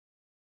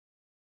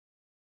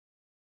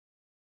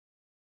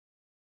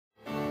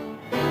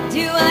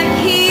do I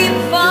keep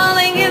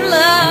falling in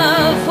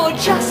love for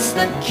just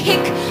the kick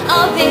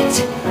of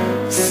it?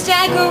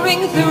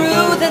 Staggering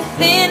through the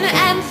thin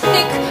and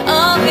thick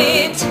of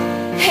it,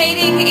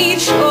 hating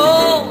each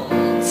old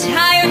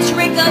tired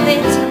trick of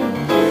it.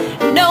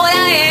 Know what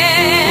I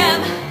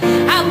am,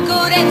 I'm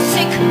good and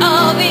sick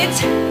of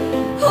it.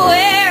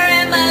 Where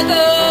am I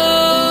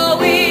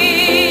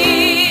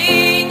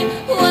going?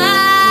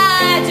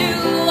 Why do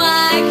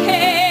I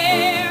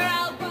care?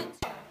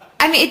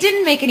 I mean, it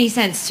didn't make any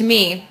sense to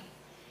me,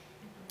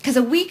 because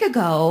a week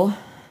ago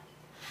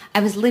I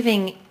was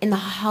living in the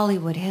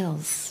Hollywood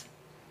Hills,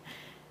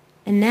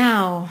 and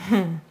now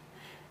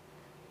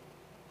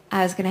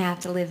I was gonna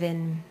have to live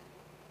in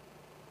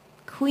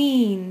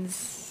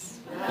Queens.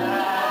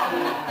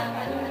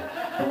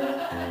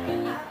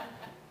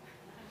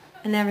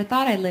 I never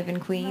thought I'd live in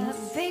Queens.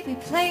 The baby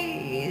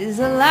plays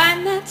a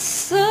line that's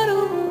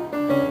subtle,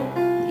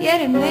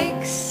 yet it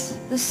makes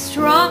the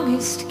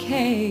strongest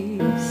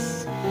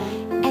case.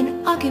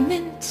 An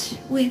argument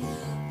with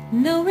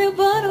no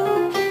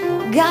rebuttal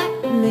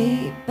got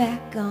me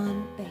back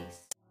on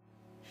base.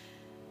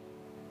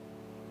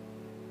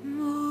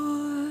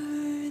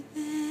 More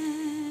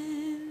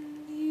than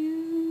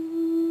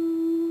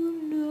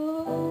you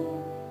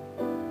know,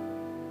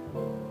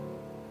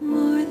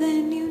 more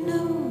than you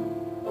know,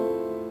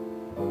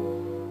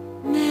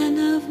 man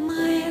of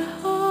my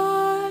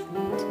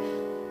heart,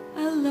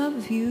 I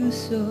love you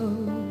so.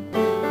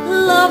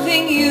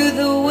 Loving you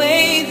the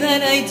way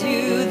that I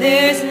do,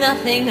 there's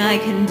nothing I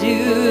can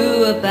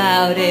do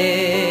about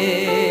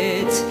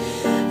it.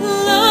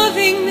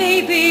 Loving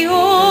may be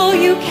all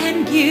you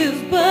can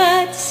give,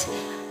 but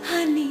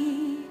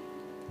honey,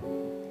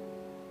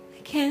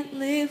 I can't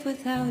live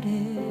without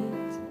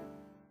it.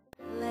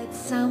 Let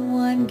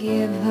someone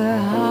give her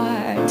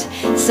heart,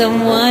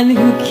 someone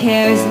who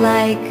cares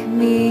like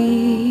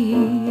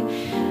me.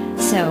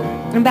 So,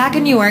 I'm back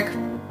in New York,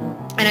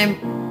 and I'm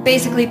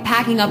basically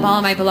packing up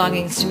all my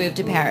belongings to move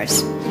to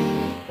Paris.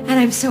 And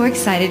I'm so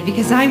excited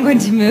because I'm going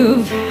to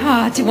move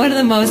to one of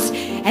the most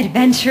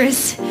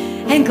adventurous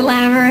and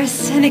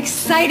glamorous and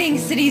exciting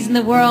cities in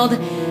the world,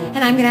 and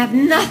I'm going to have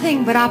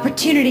nothing but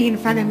opportunity in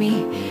front of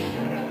me.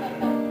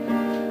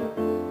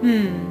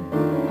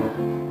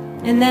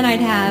 And then I'd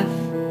have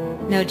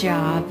no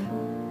job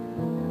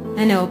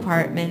and no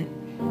apartment.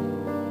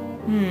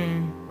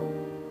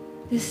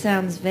 This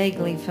sounds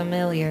vaguely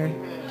familiar.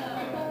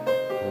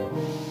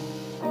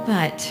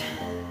 But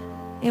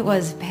it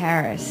was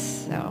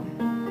Paris, so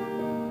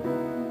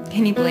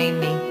can you blame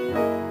me?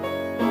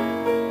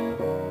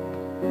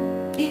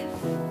 If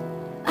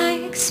I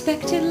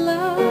expected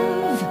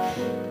love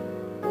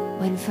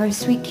when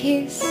first we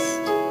kissed,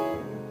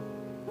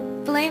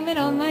 blame it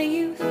on my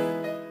youth.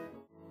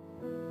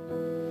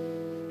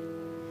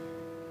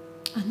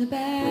 On the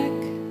back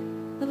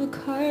of a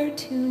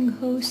cartoon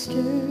coaster,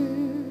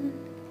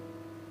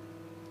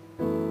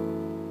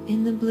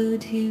 in the blue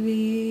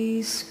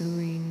TV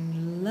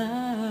screen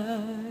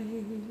light,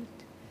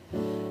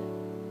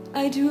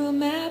 I drew a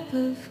map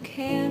of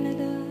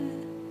Canada,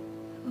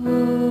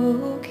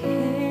 oh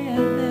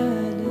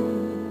Canada,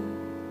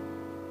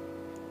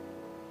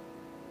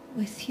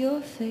 with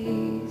your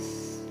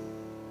face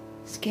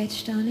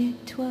sketched on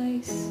it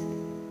twice.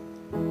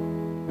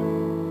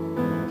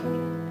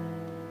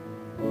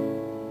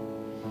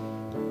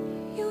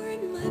 You're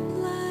in my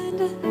blood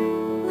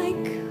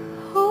like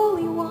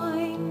holy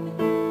wine.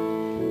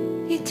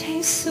 You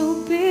taste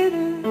so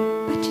bitter,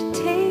 but you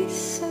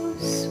taste so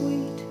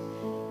sweet.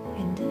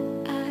 And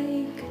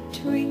I could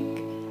drink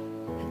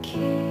a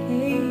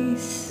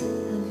case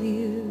of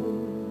you,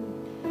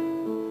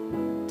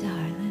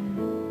 darling,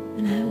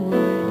 and I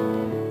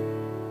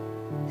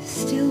would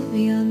still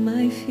be on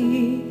my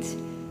feet.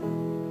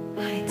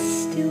 I'd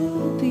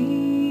still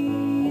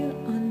be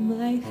on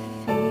my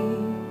feet.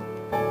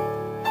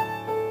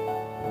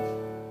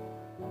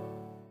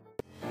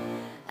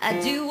 I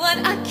do what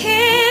I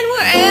can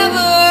wherever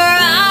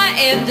I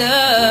end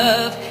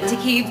up to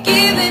keep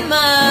giving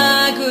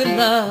my good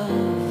love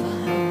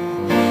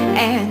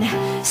and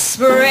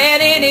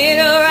spreading it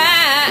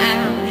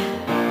around.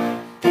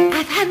 But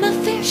I've had my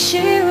fair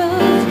share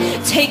of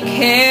take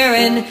care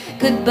and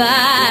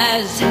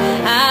goodbyes.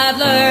 I've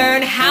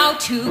learned how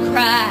to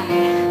cry,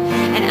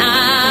 and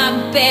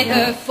I'm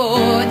better for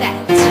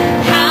that.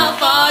 How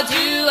far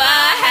do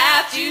I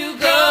have to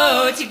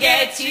go to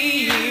get to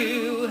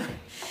you?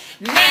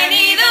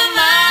 Many the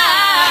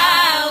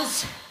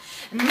miles,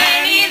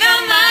 many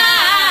the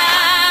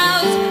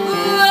miles.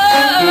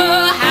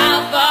 Whoa,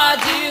 how far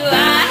do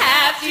I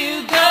have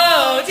to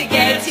go to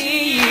get to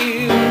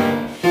you?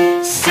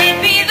 Send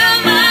me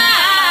the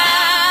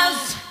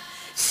miles,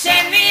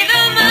 send me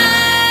the miles.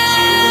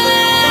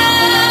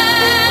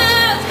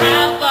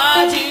 How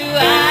far do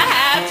I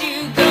have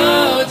to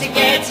go to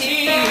get to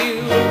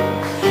you?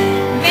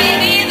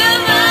 Many the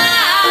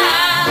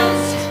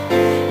miles,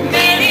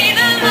 many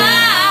the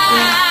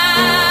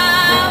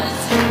miles.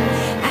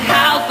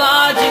 How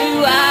far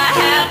do I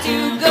have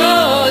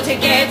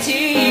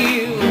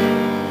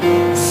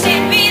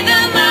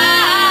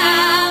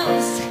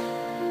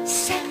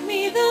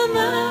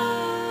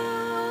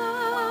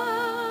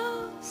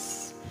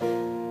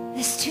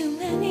too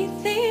many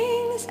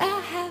things I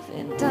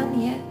haven't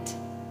done yet.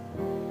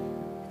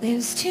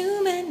 There's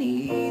too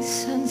many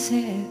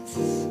sunsets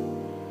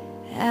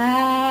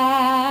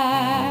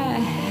I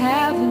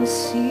haven't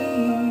seen.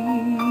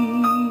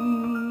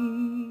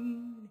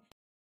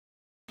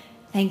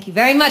 Thank you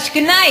very much.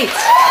 Good night.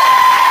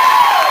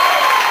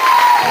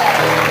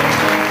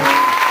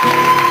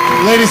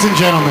 Ladies and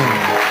gentlemen,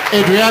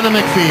 Adriana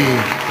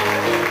McPhee.